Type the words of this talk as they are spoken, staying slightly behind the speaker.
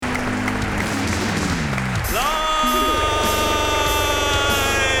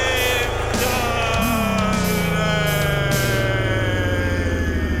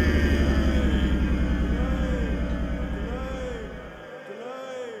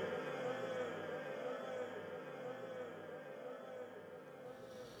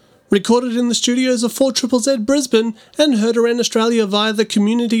Recorded in the studios of 4ZZZ Brisbane and heard around Australia via the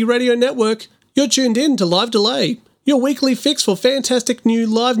Community Radio Network, you're tuned in to Live Delay, your weekly fix for fantastic new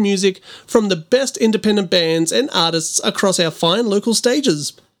live music from the best independent bands and artists across our fine local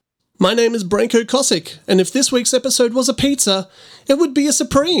stages. My name is Branko Kosick, and if this week's episode was a pizza, it would be a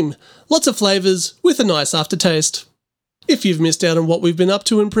Supreme. Lots of flavours with a nice aftertaste. If you've missed out on what we've been up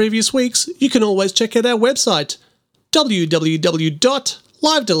to in previous weeks, you can always check out our website,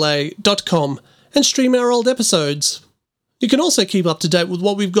 www.livedelay.com, and stream our old episodes. You can also keep up to date with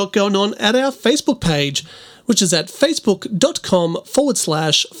what we've got going on at our Facebook page, which is at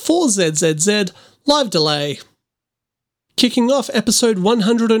facebook.com/4ZZZ Live Delay. Kicking off episode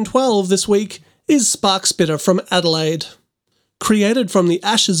 112 this week is Spark Spitter from Adelaide. Created from the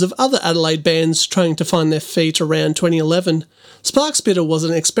ashes of other Adelaide bands trying to find their feet around 2011, Spark Spitter was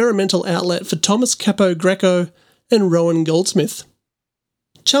an experimental outlet for Thomas Capo Greco and Rowan Goldsmith.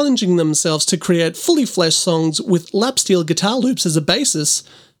 Challenging themselves to create fully fleshed songs with lap steel guitar loops as a basis,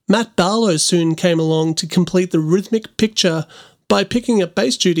 Matt Barlow soon came along to complete the rhythmic picture by picking up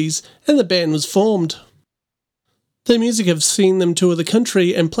bass duties, and the band was formed. Their music have seen them tour the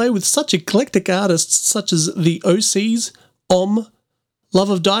country and play with such eclectic artists such as the OCs, Love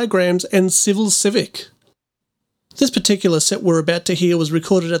of Diagrams, and Civil Civic. This particular set we're about to hear was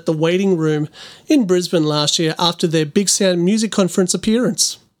recorded at the Waiting Room in Brisbane last year after their Big Sound Music Conference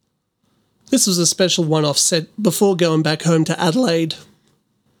appearance. This was a special one-off set before going back home to Adelaide.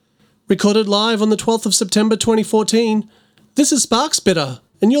 Recorded live on the 12th of September 2014, this is Spark Spitter,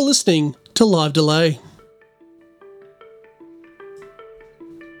 and you're listening to Live Delay.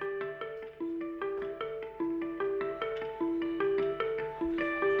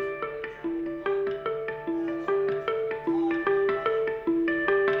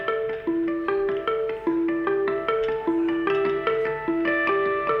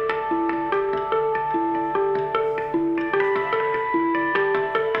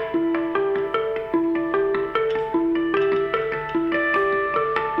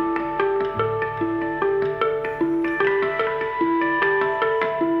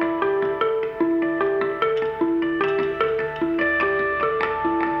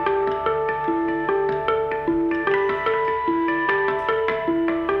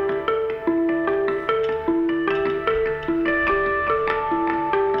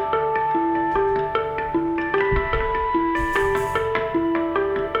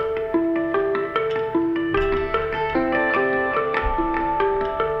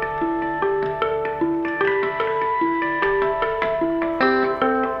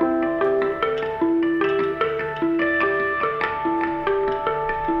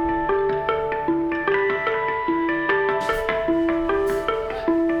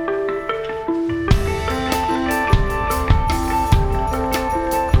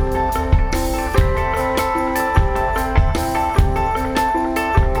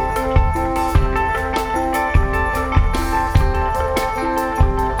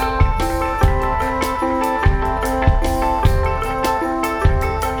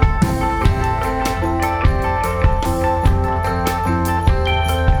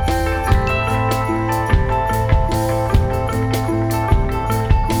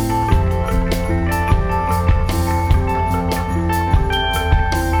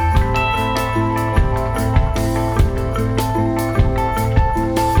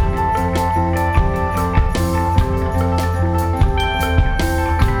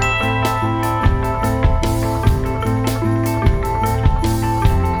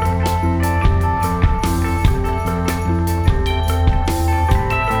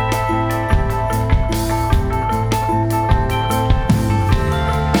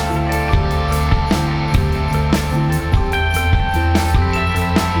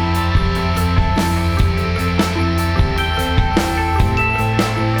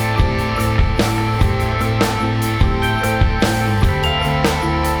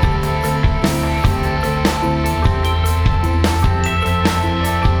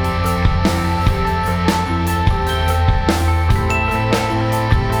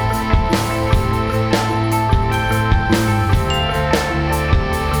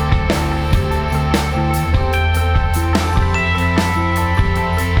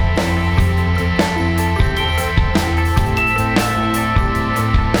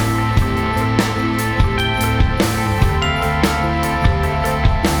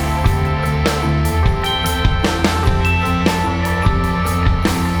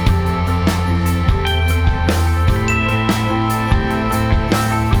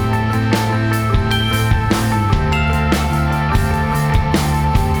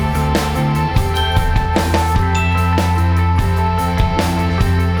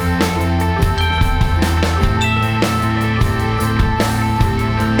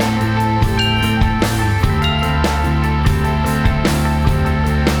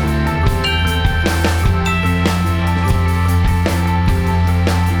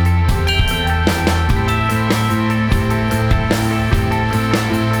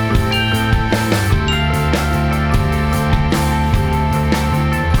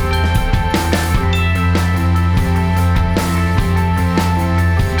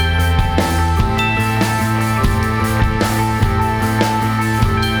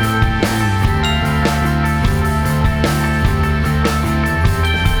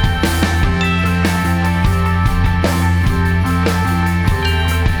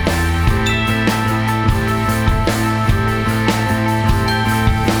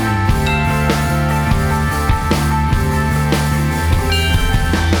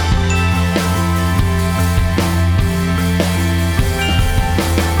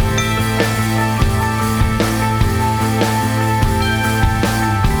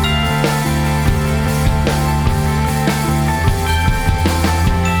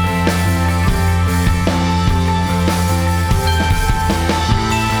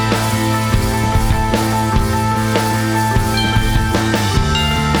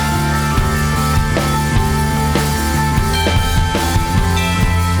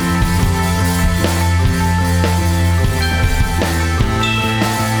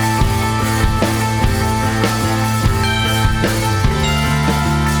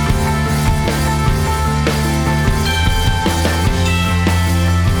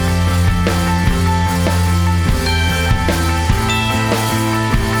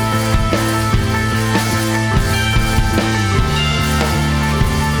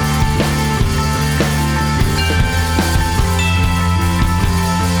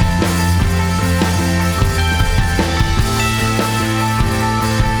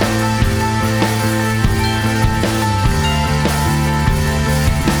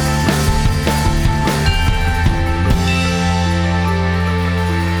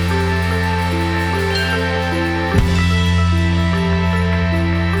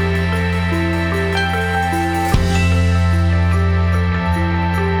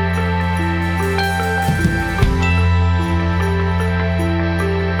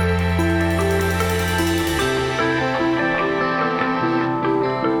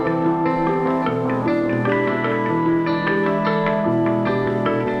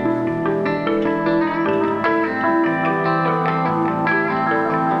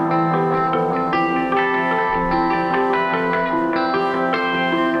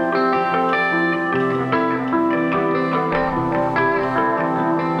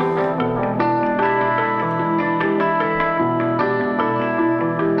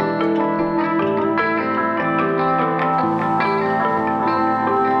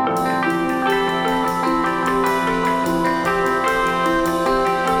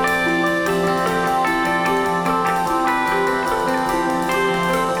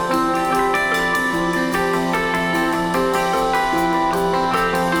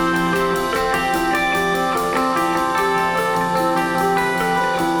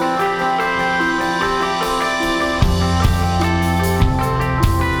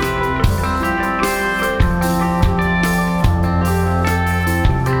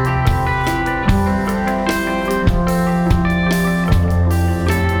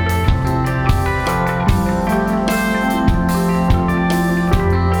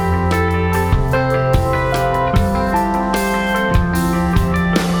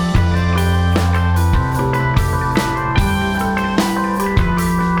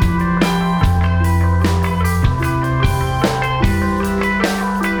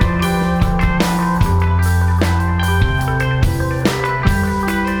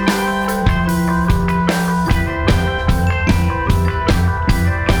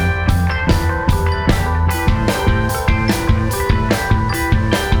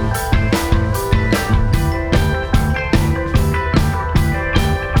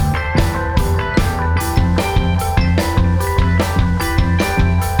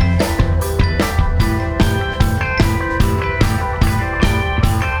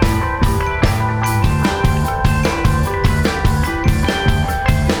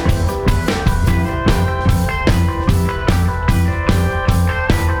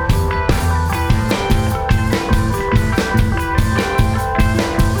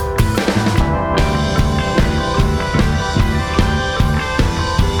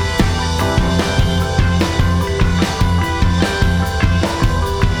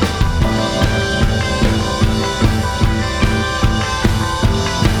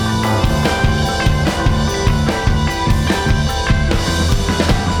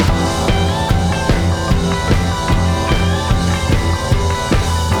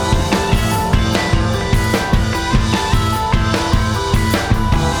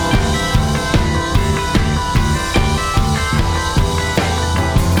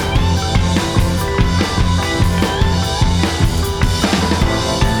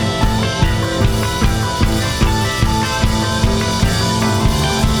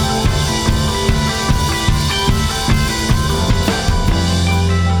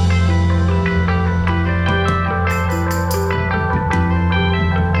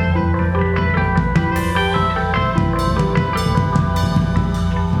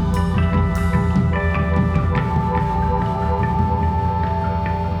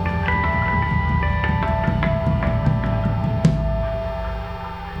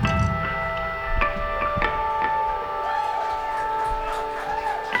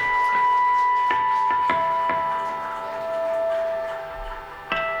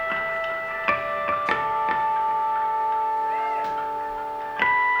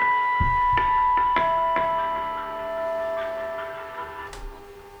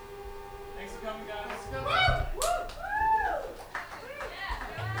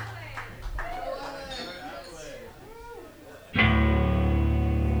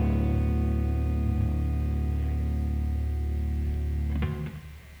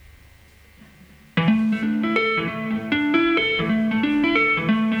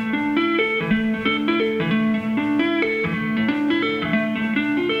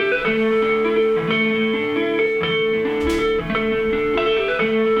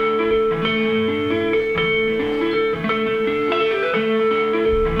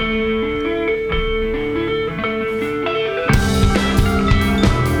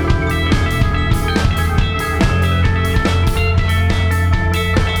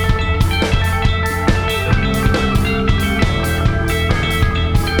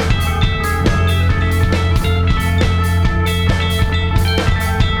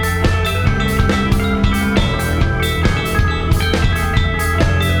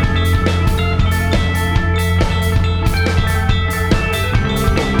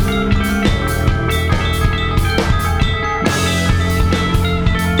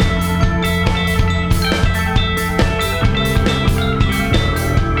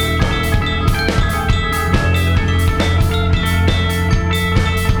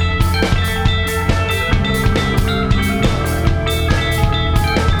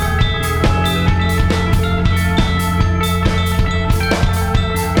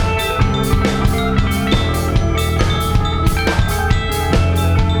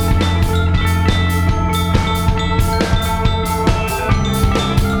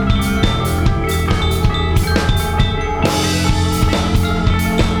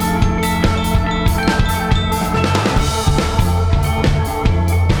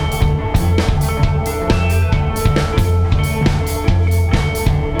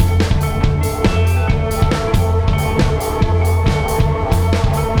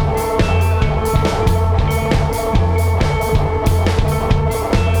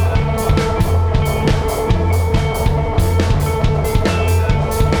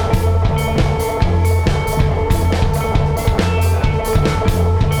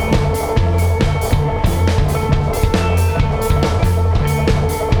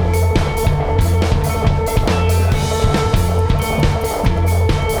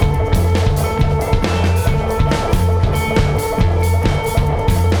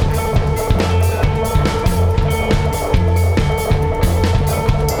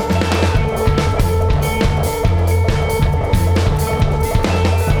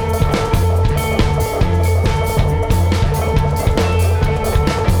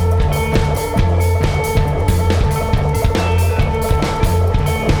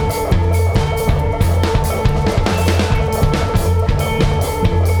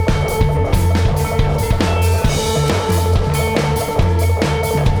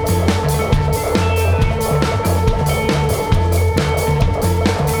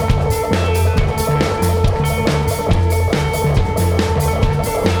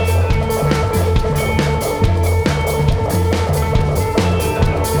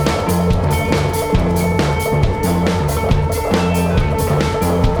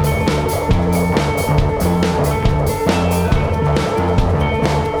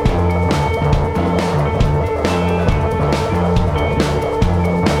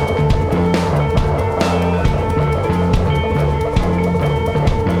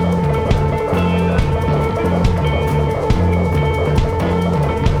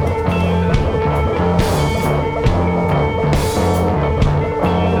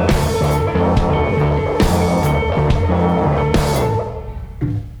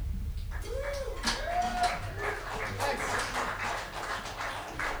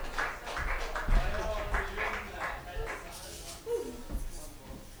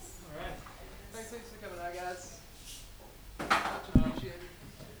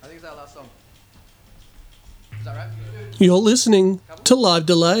 last song. Is that right? You're listening to Live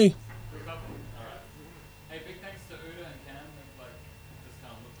Delay. Hey, big thanks to Uda and Cam that just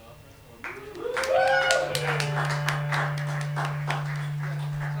kind of looked after us.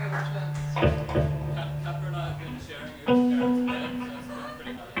 Pepper and I have been sharing Uda's parents' bed, so it's been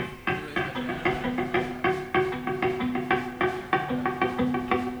pretty nice.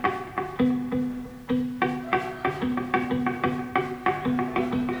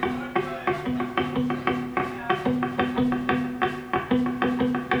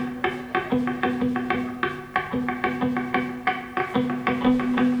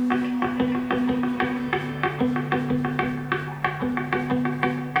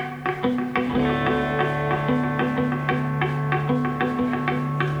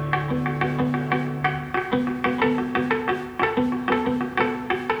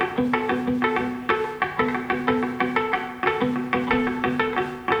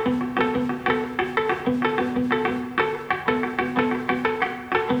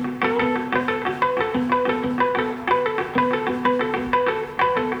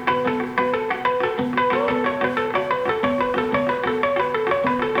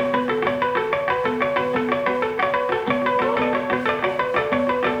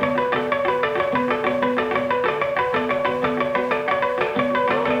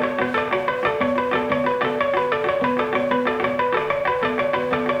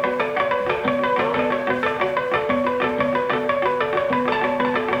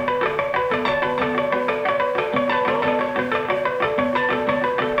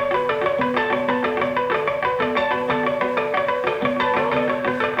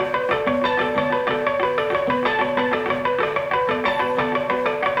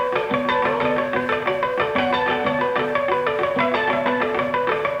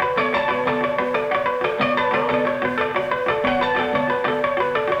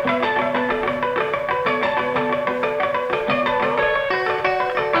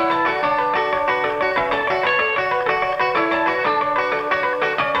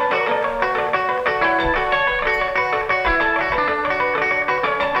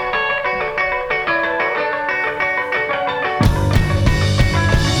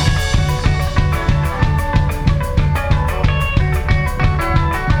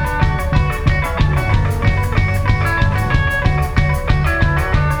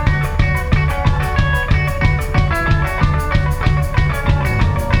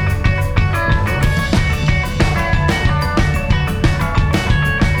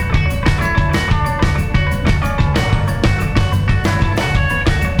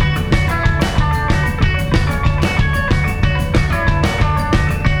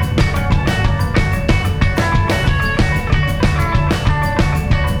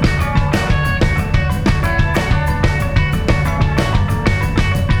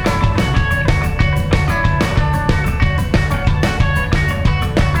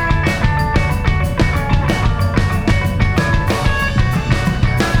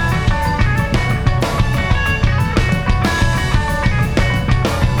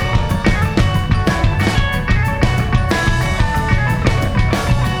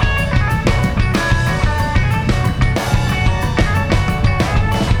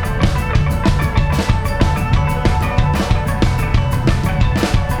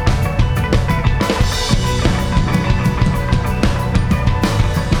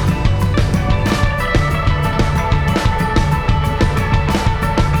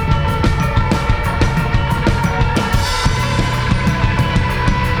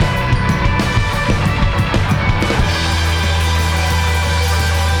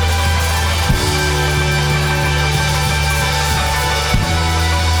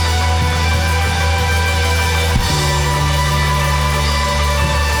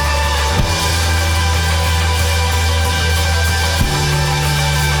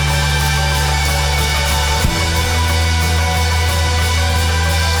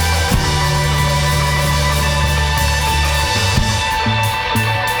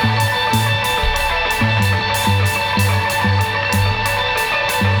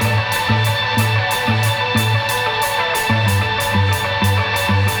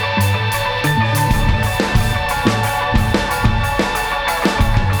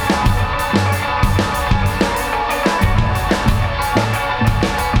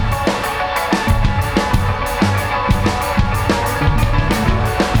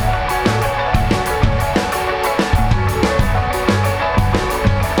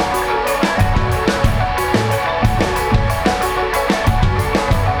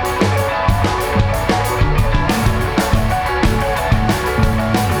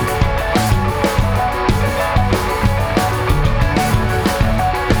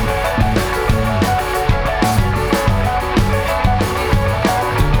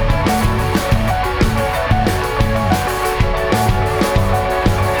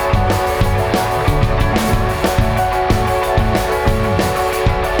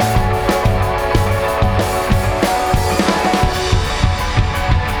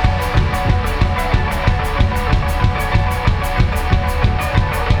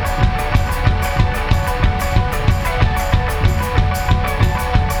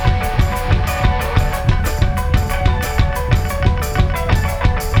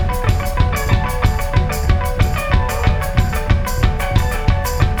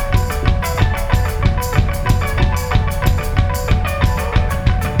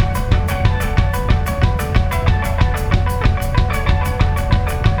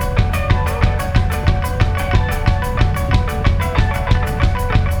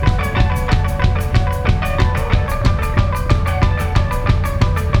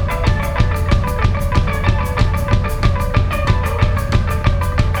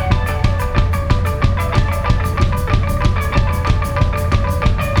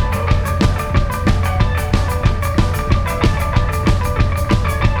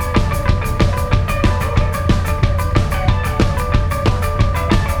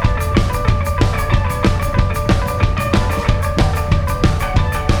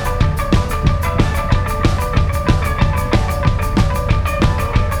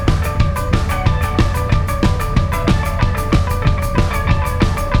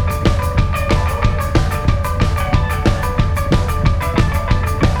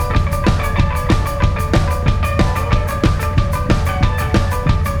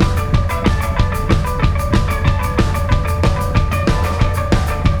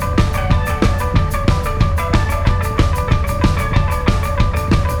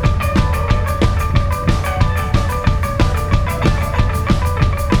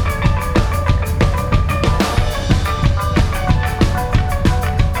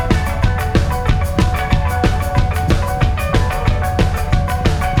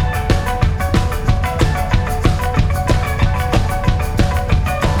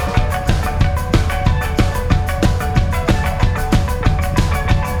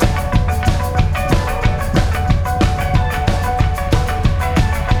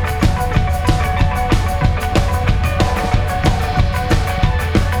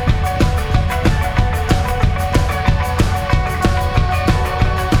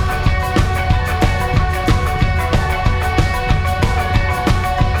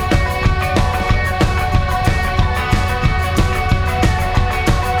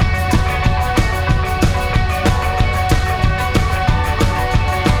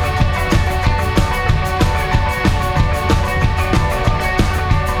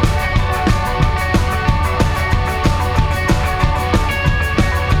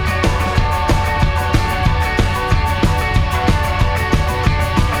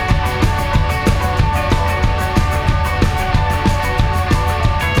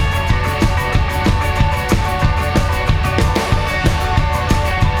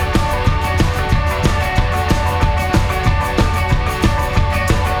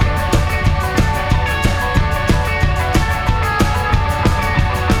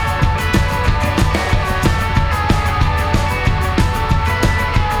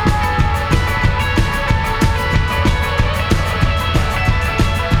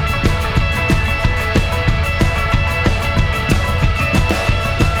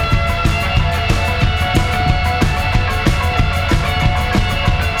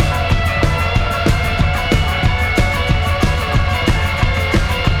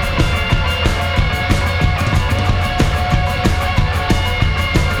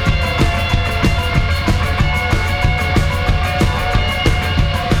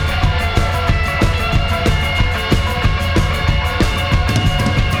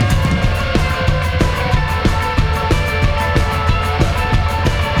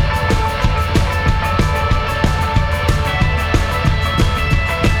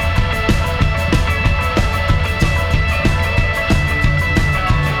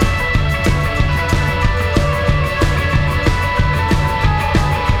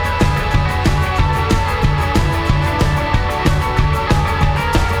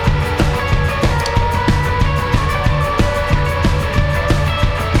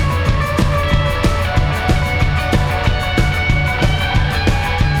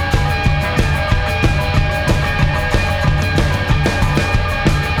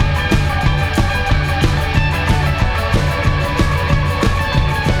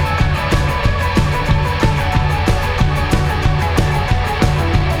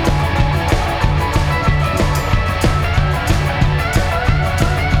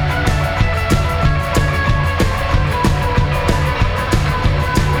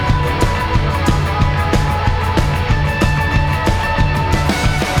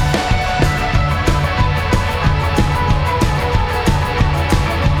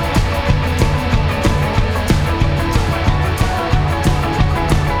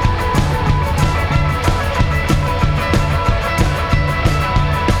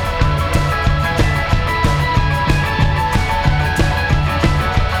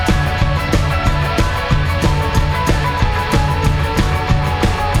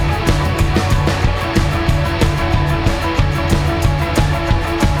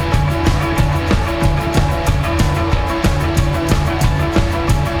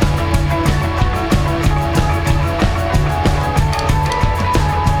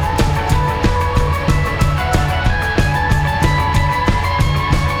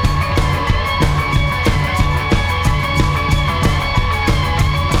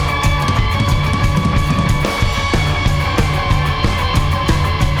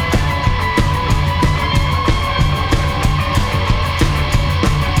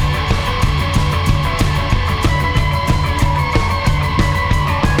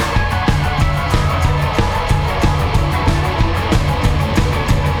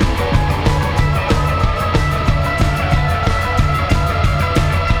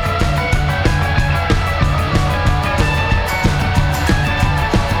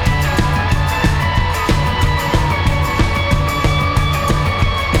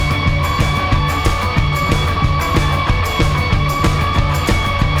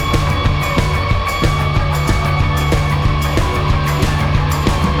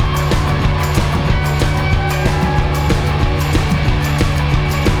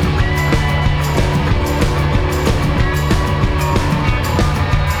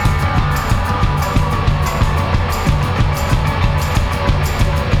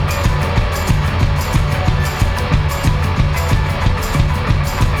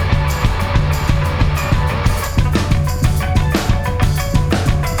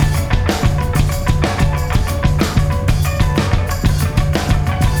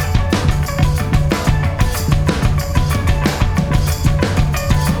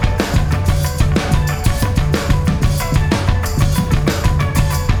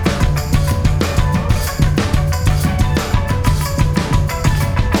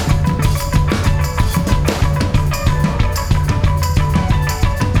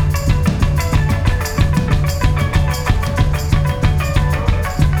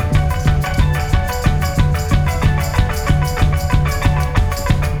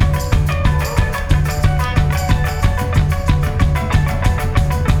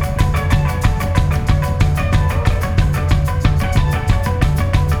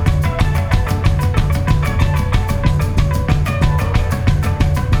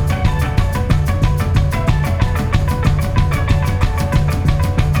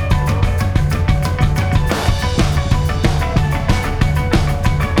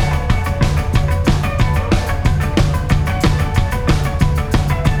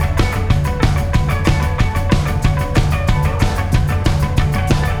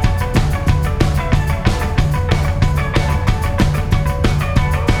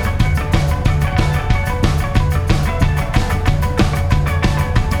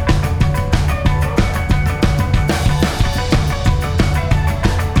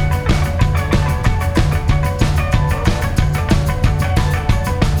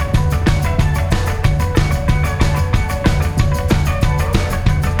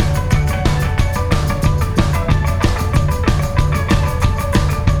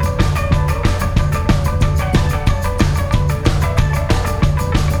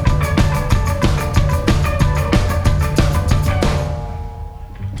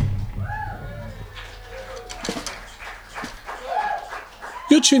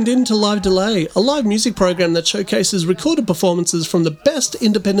 You're tuned in to Live Delay, a live music program that showcases recorded performances from the best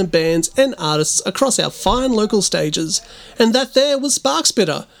independent bands and artists across our fine local stages. And that there was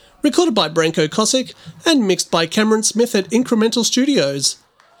Sparksplitter, recorded by Branko Kosic and mixed by Cameron Smith at Incremental Studios.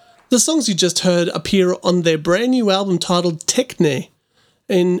 The songs you just heard appear on their brand new album titled Techne,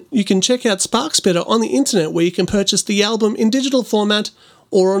 and you can check out Sparksplitter on the internet where you can purchase the album in digital format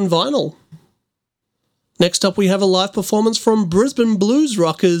or on vinyl. Next up we have a live performance from Brisbane blues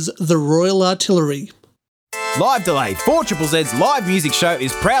rockers The Royal Artillery. Live Delay, 4ZZ's live music show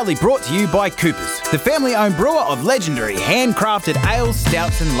is proudly brought to you by Coopers, the family-owned brewer of legendary handcrafted ales,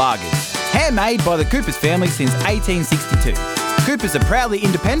 stouts and lagers. Handmade by the Coopers family since 1862. Coopers are proudly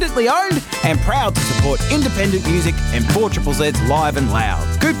independently owned and proud to support independent music and 4ZZ's Live and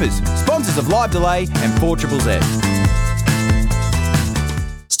Loud. Coopers, sponsors of Live Delay and 4ZZ's.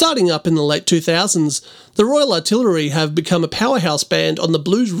 Starting up in the late 2000s, the Royal Artillery have become a powerhouse band on the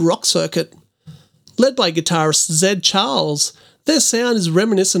blues rock circuit. Led by guitarist Zed Charles, their sound is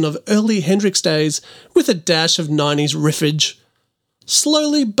reminiscent of early Hendrix days with a dash of 90s riffage.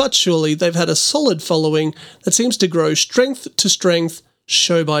 Slowly but surely, they've had a solid following that seems to grow strength to strength,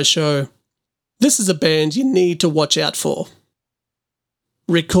 show by show. This is a band you need to watch out for.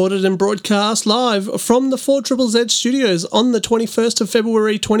 Recorded and broadcast live from the 4ZZZ studios on the 21st of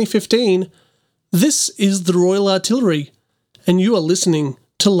February 2015, this is the Royal Artillery, and you are listening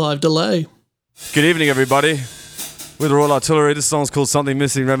to Live Delay. Good evening, everybody. We're the Royal Artillery. This song's called Something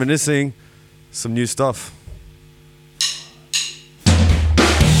Missing, Reminiscing. Some new stuff.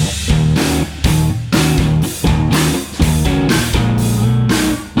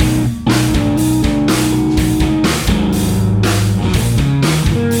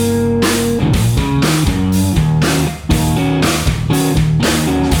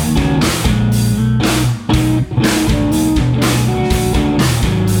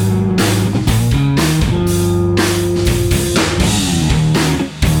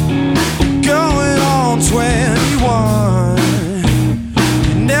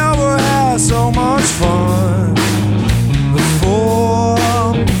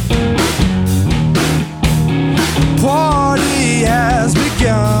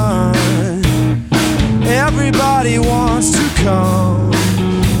 Everybody wants to come,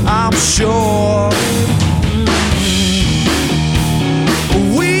 I'm sure.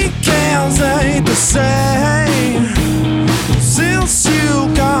 Weekends ain't the same since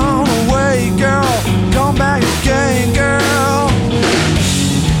you gone away, girl. Come back again, girl.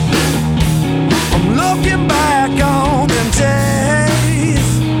 I'm looking back on them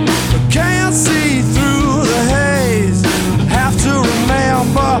days, but can't see through the haze. Have to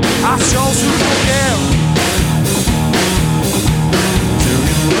remember I chose to forgive.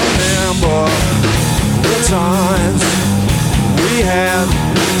 Remember the times we had.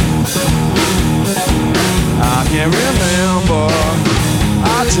 I can't remember, I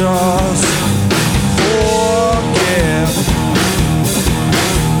just forget.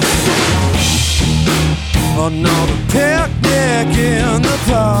 Another picnic in the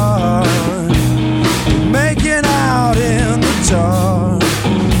park, making out in the dark.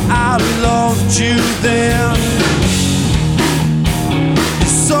 I loved you then.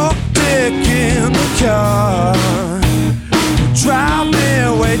 In the car,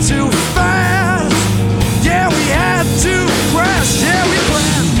 driving way too fast. Yeah, we had to crash. Yeah, we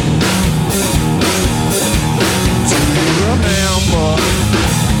crashed. Do you remember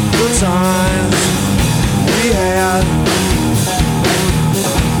the times we had?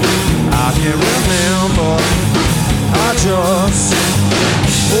 I can't remember, I just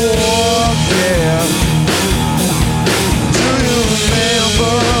forget. Do you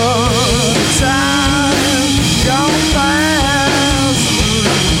remember? Time gone fast.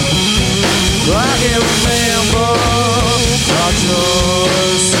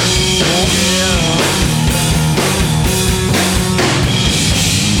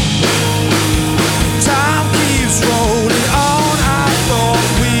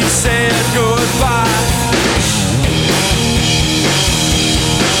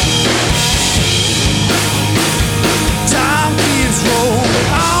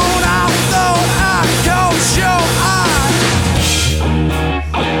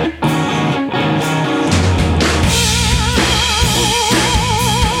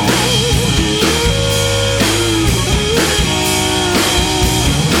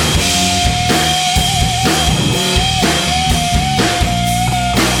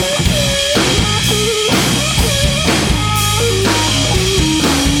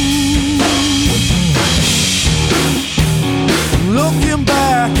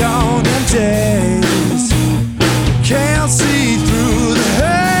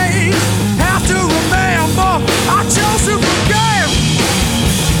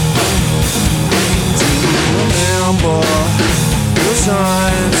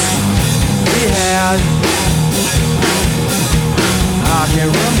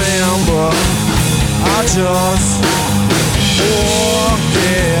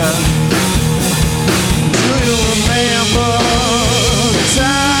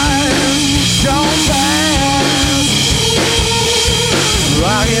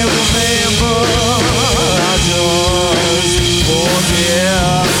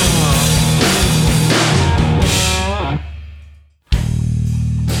 yeah.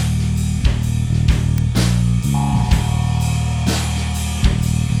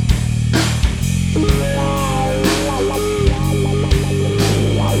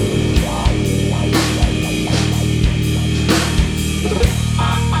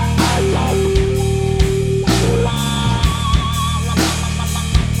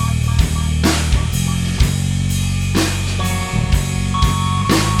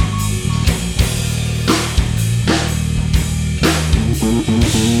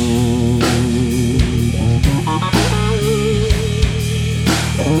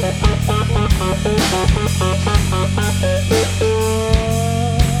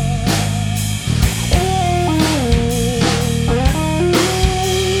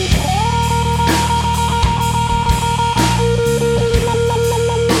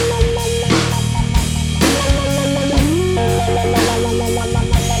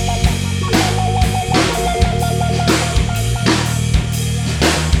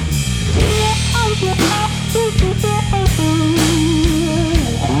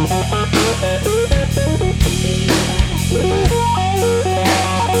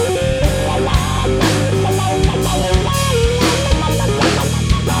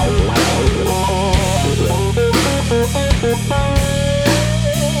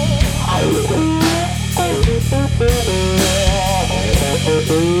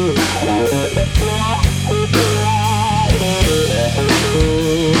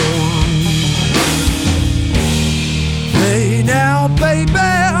 Hey now, baby,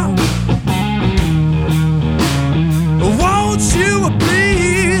 won't you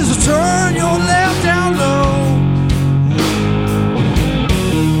please turn your left down low?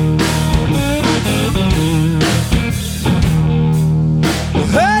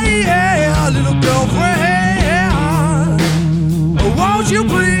 Hey, yeah, little girlfriend, won't you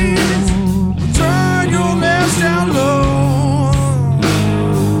please turn your left down low?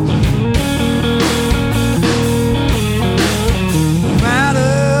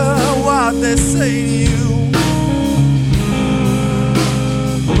 They say to you,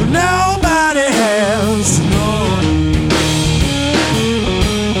 but nobody has to know.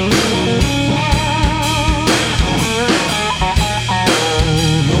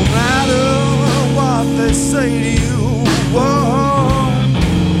 No matter what they say to you, whoa,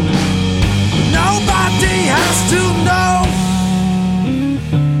 nobody has to know.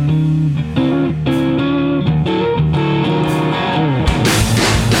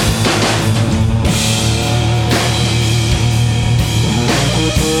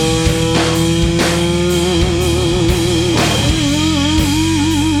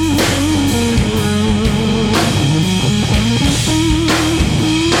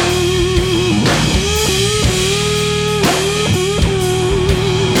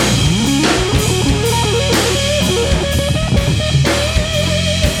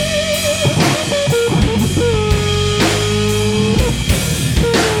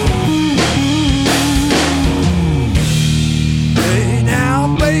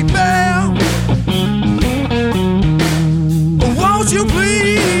 You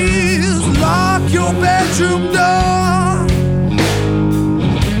please lock your bedroom door.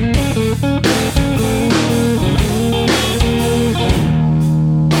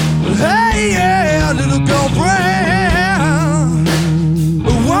 Hey, yeah, little girlfriend,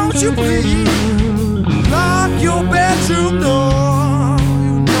 won't you please lock your bedroom door?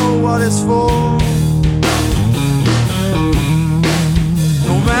 You know what it's for.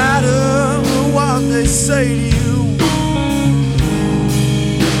 No matter what they say to you,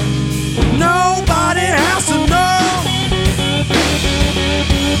 nobody has to know.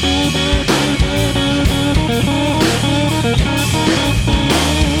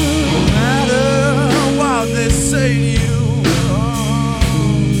 No matter what they say to you,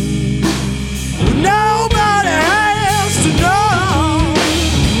 nobody has to know.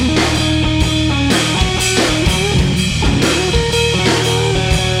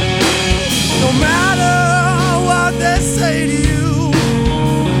 No matter what they say to you,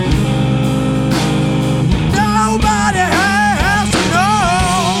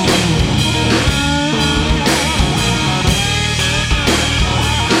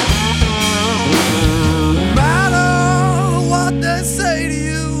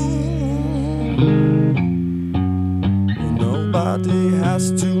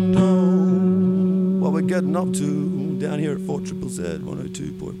 has to know what we're getting up to down here at 4ZZZ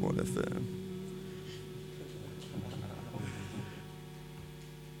 102.1 FM.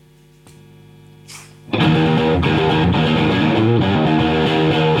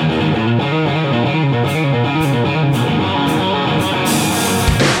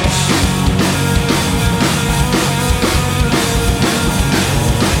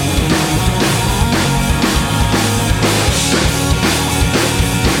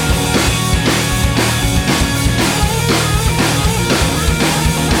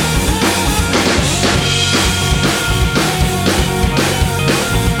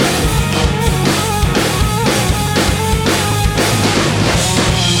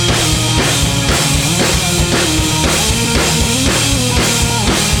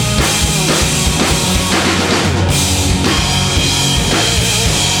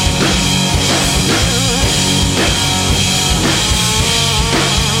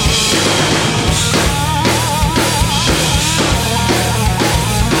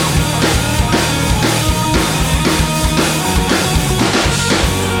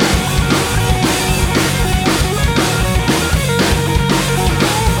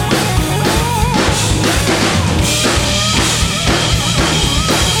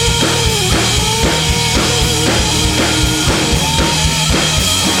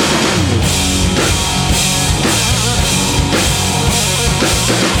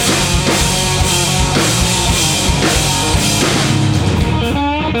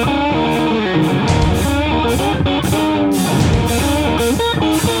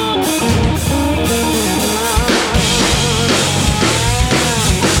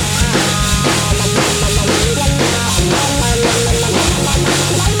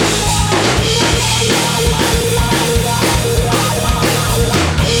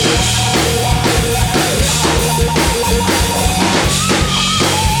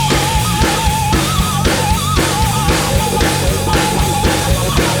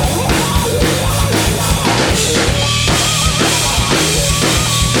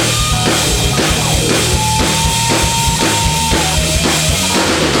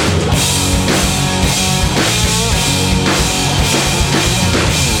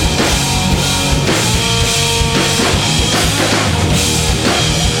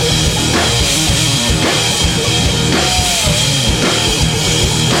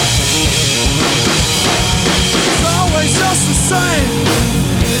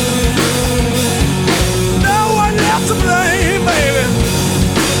 No one left to blame, baby.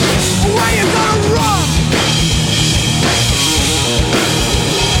 Where you gonna run?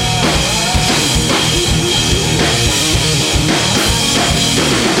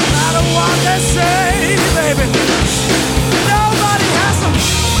 No matter what they say, baby, nobody has them.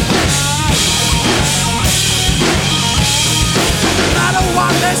 No matter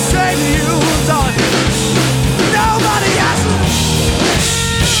what they say to you, darling, nobody has them.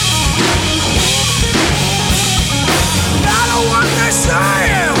 No matter what they say.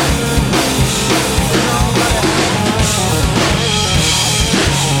 No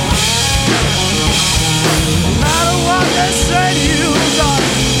matter what they say to you,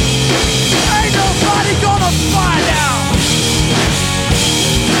 darling, ain't nobody gonna find out.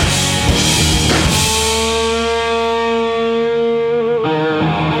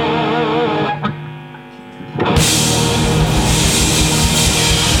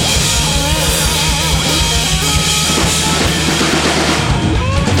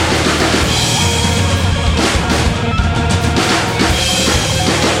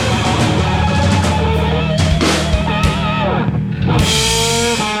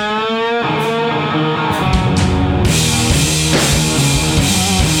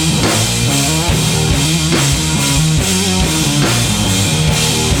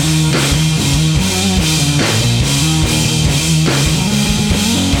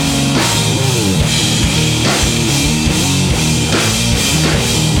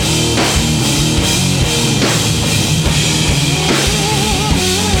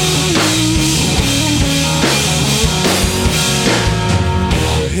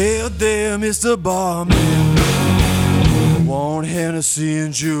 Hey there, Mr. Barman, I want Hennessy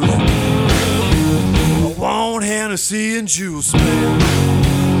and juice. I want Hennessy and juice, man.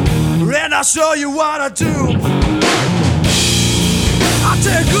 And I'll show you what I do. I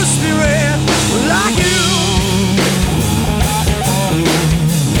take good spirit like you.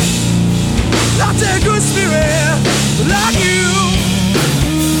 I take good spirit like you.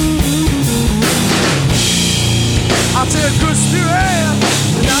 I take good spirit,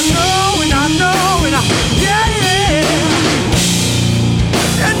 and I know, and I know, and I, yeah, yeah.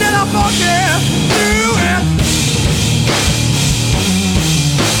 And then I forget you and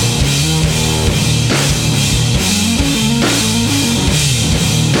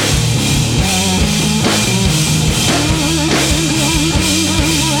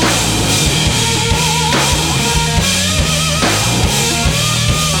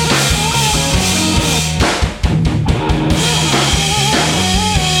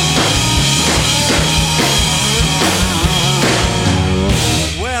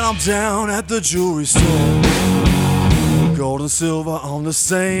down at the jewelry store, gold and silver on the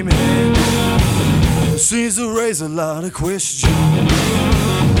same hand. Seems to raise a lot of questions,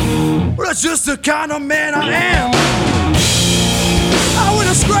 but that's just the kind of man I am. I will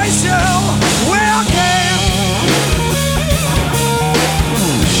disgrace you where I can.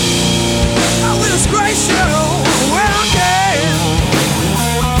 I will disgrace you where I can.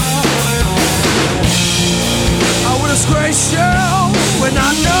 I will disgrace you when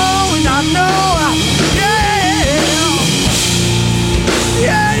I know, yeah,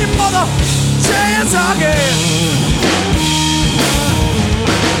 yeah, you mother chance again.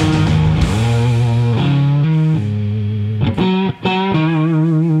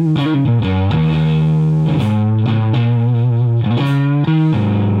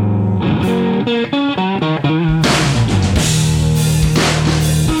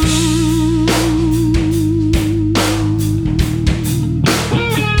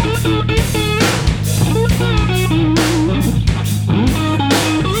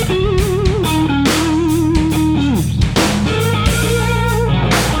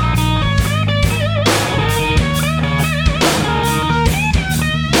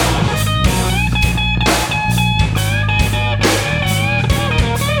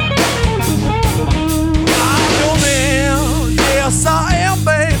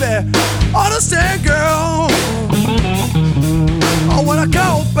 Understand, girl. Oh, when I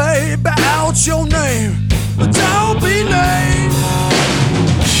call, baby, out your name, but don't be late.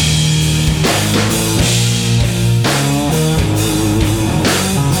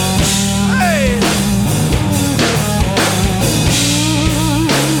 Hey.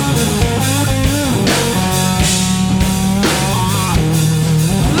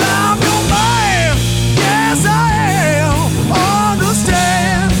 I'm your man, yes I am.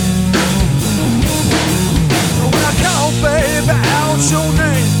 Understand. When I call, baby, out your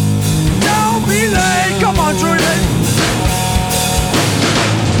name, don't be late. Come on, Dream.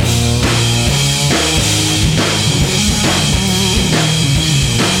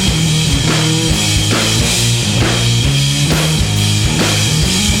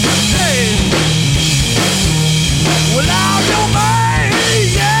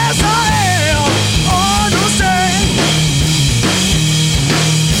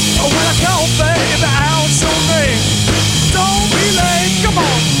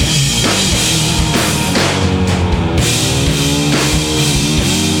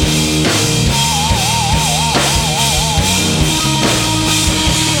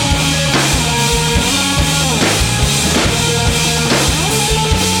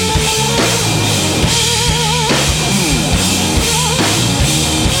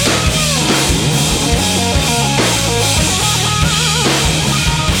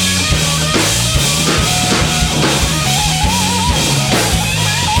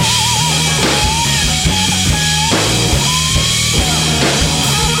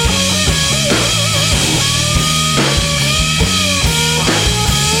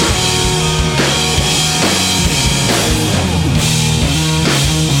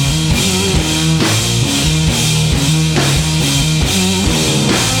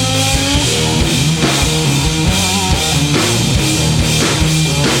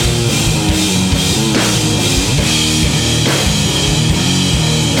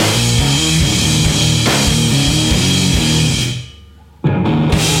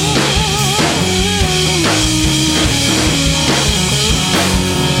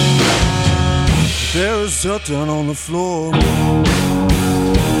 is that down on the floor?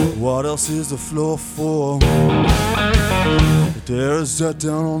 What else is the floor for? There is that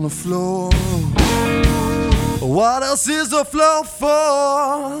down on the floor. What else is the floor for?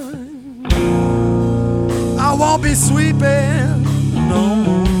 I won't be sweeping no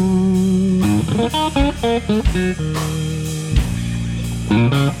more.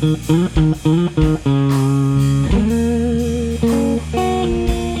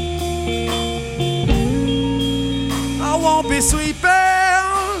 I won't be sweeping.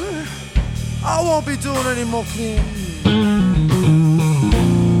 I won't be doing any more cleaning.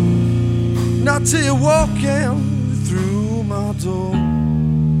 Not till you're walking through my door.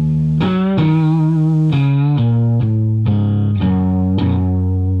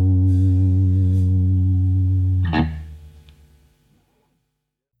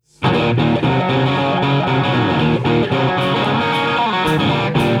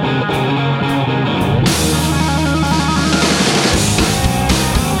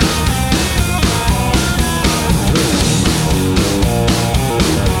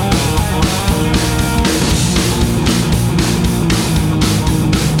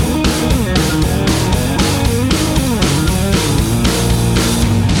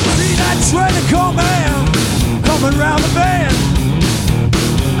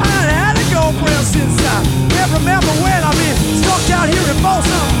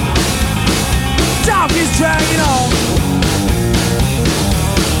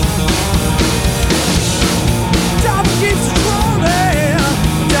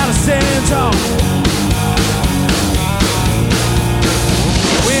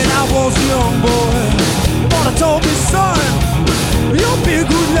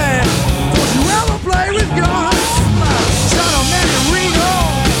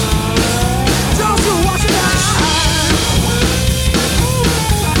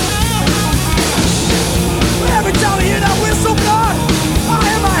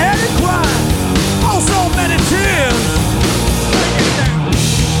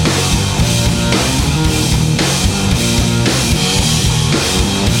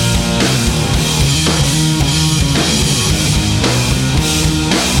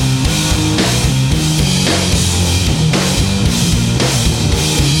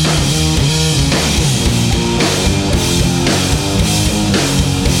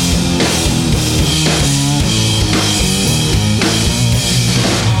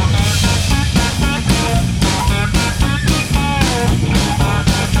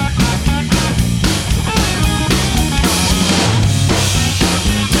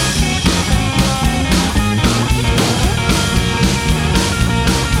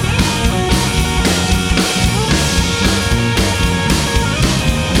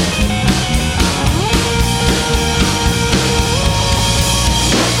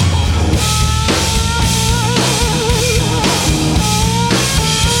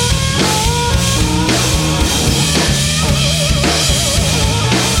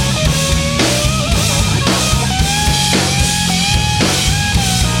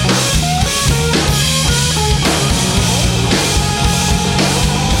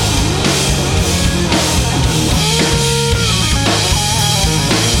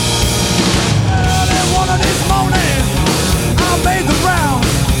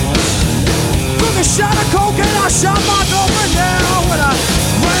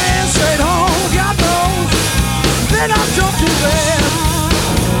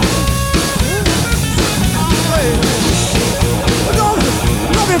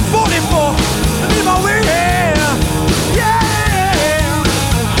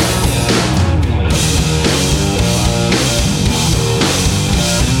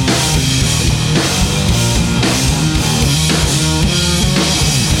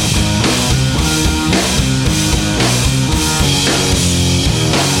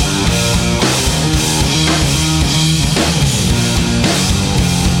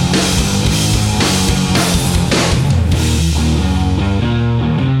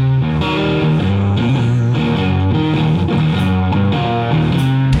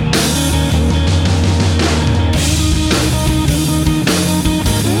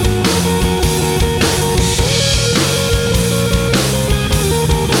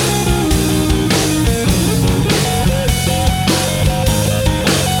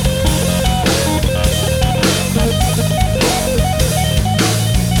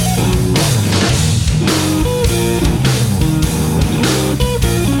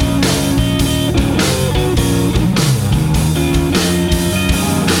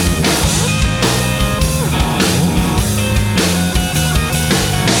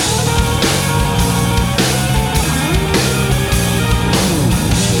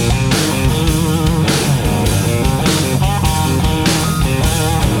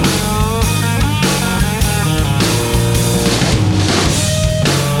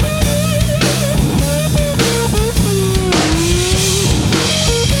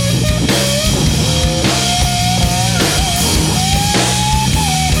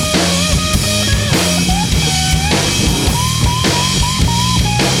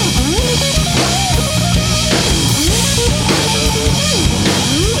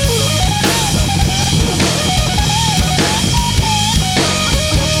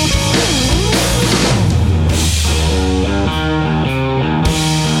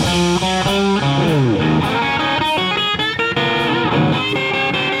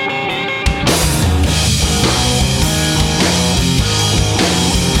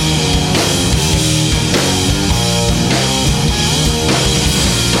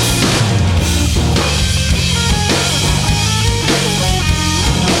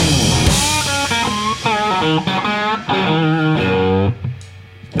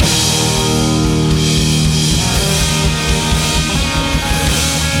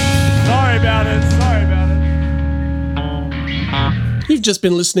 You've just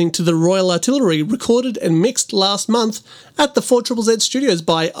been listening to the Royal Artillery, recorded and mixed last month at the 4ZZZ studios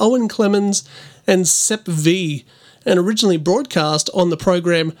by Owen Clemens and Sep V, and originally broadcast on the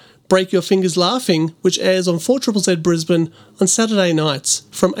program Break Your Fingers Laughing, which airs on 4ZZZ Brisbane on Saturday nights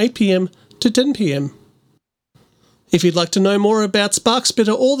from 8 p.m. to 10 p.m. If you'd like to know more about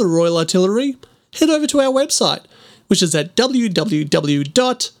Sparksplitter or the Royal Artillery, head over to our website, which is at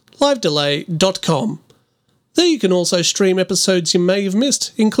www.livedelay.com. There you can also stream episodes you may have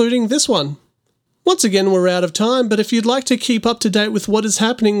missed, including this one. Once again, we're out of time, but if you'd like to keep up to date with what is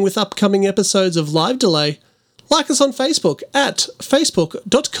happening with upcoming episodes of Live Delay, like us on Facebook at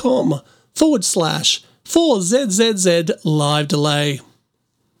facebook.com/4ZZZ Live Delay.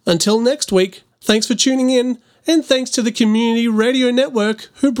 Until next week, thanks for tuning in, and thanks to the Community Radio Network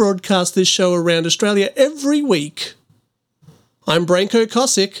who broadcast this show around Australia every week. I'm Branko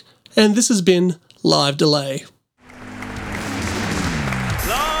Kosick, and this has been Live Delay.